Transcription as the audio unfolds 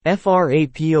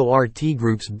FRAPORT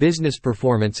Group's business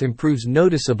performance improves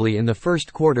noticeably in the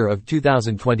first quarter of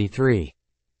 2023.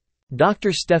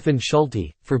 Dr. Stefan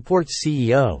Schulte, FRAPORT's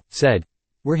CEO, said,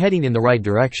 "We're heading in the right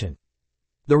direction."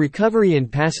 The recovery in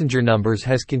passenger numbers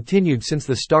has continued since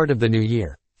the start of the new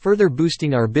year, further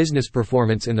boosting our business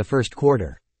performance in the first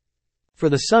quarter. For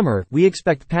the summer, we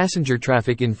expect passenger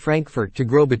traffic in Frankfurt to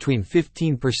grow between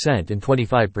 15% and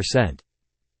 25%.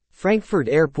 Frankfurt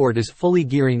Airport is fully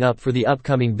gearing up for the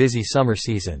upcoming busy summer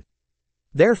season.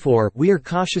 Therefore, we are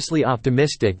cautiously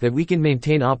optimistic that we can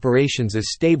maintain operations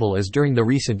as stable as during the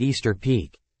recent Easter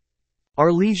peak.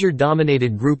 Our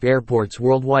leisure-dominated group airports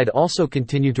worldwide also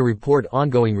continue to report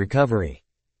ongoing recovery.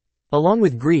 Along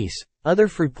with Greece, other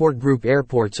Fraport Group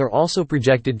airports are also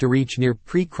projected to reach near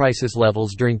pre-crisis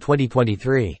levels during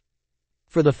 2023.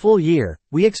 For the full year,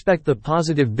 we expect the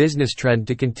positive business trend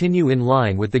to continue in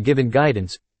line with the given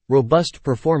guidance, robust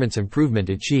performance improvement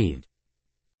achieved.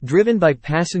 Driven by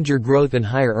passenger growth and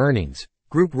higher earnings,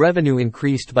 group revenue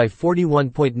increased by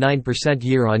 41.9%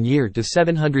 year-on-year to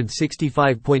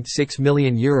 €765.6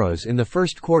 million in the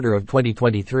first quarter of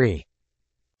 2023.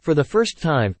 For the first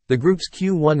time, the group's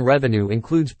Q1 revenue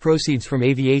includes proceeds from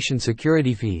aviation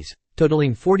security fees,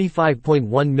 totaling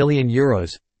 €45.1 million,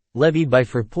 levied by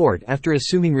Fraport after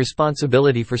assuming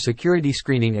responsibility for security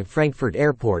screening at Frankfurt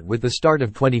Airport with the start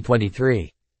of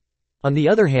 2023. On the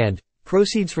other hand,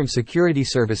 proceeds from security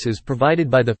services provided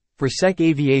by the FRASEC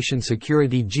Aviation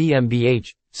Security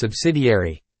GmbH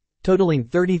subsidiary, totaling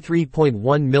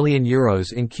 €33.1 million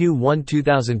in Q1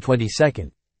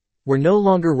 2022, were no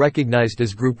longer recognized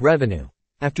as group revenue,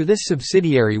 after this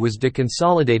subsidiary was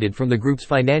deconsolidated from the group's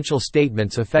financial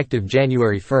statements effective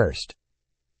January 1.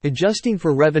 Adjusting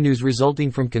for revenues resulting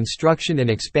from construction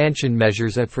and expansion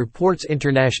measures at Fraport's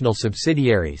international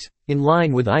subsidiaries, in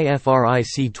line with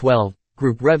IFRIC 12,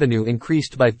 group revenue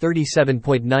increased by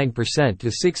 37.9% to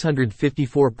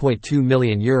 €654.2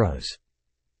 million.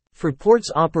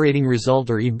 Fraport's operating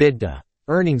result or EBITDA,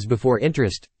 earnings before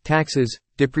interest, taxes,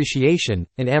 depreciation,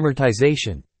 and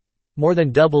amortization, more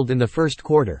than doubled in the first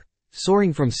quarter,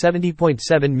 soaring from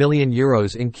 €70.7 million in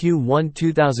Q1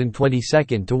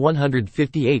 2022 to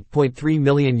 €158.3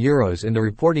 million in the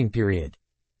reporting period.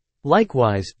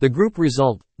 Likewise, the group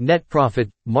result, net profit,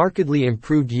 markedly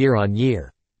improved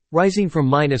year-on-year, rising from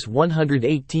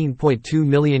 -€118.2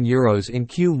 million in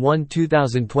Q1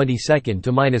 2022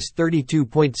 to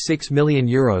 -€32.6 million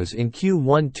in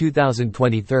Q1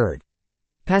 2023.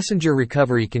 Passenger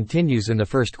recovery continues in the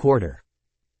first quarter.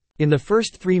 In the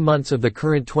first 3 months of the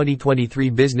current 2023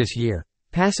 business year,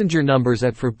 passenger numbers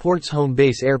at Fraport's home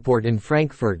base airport in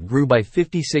Frankfurt grew by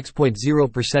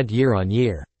 56.0%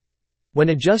 year-on-year. When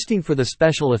adjusting for the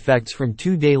special effects from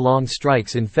 2-day-long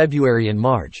strikes in February and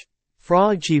March, FRA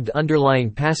achieved underlying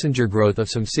passenger growth of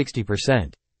some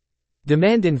 60%.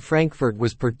 Demand in Frankfurt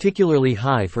was particularly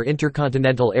high for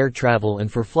intercontinental air travel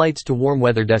and for flights to warm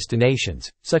weather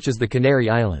destinations, such as the Canary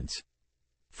Islands.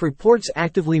 Fraport's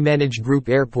actively managed group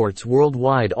airports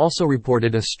worldwide also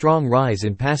reported a strong rise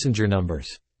in passenger numbers.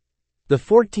 The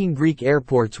 14 Greek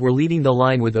airports were leading the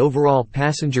line with overall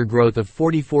passenger growth of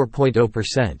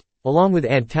 44.0%, along with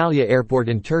Antalya Airport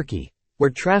in Turkey, where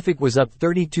traffic was up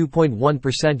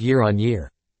 32.1% year-on-year.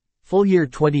 Full year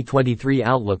 2023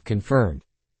 outlook confirmed.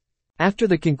 After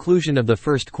the conclusion of the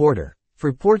first quarter,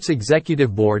 Fraport's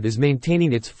executive board is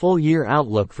maintaining its full year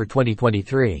outlook for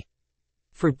 2023.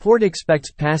 Fraport expects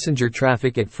passenger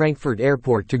traffic at Frankfurt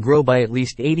Airport to grow by at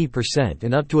least 80%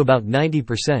 and up to about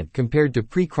 90% compared to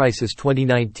pre-crisis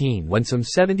 2019 when some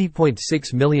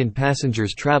 70.6 million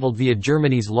passengers traveled via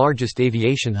Germany's largest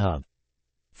aviation hub.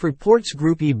 Fraport's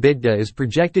group EBITDA is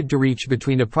projected to reach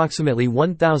between approximately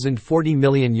 €1,040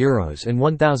 million and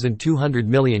 €1,200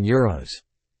 million.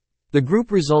 The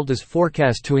group result is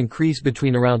forecast to increase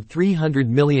between around €300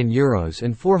 million and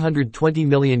 €420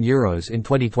 million in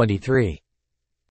 2023.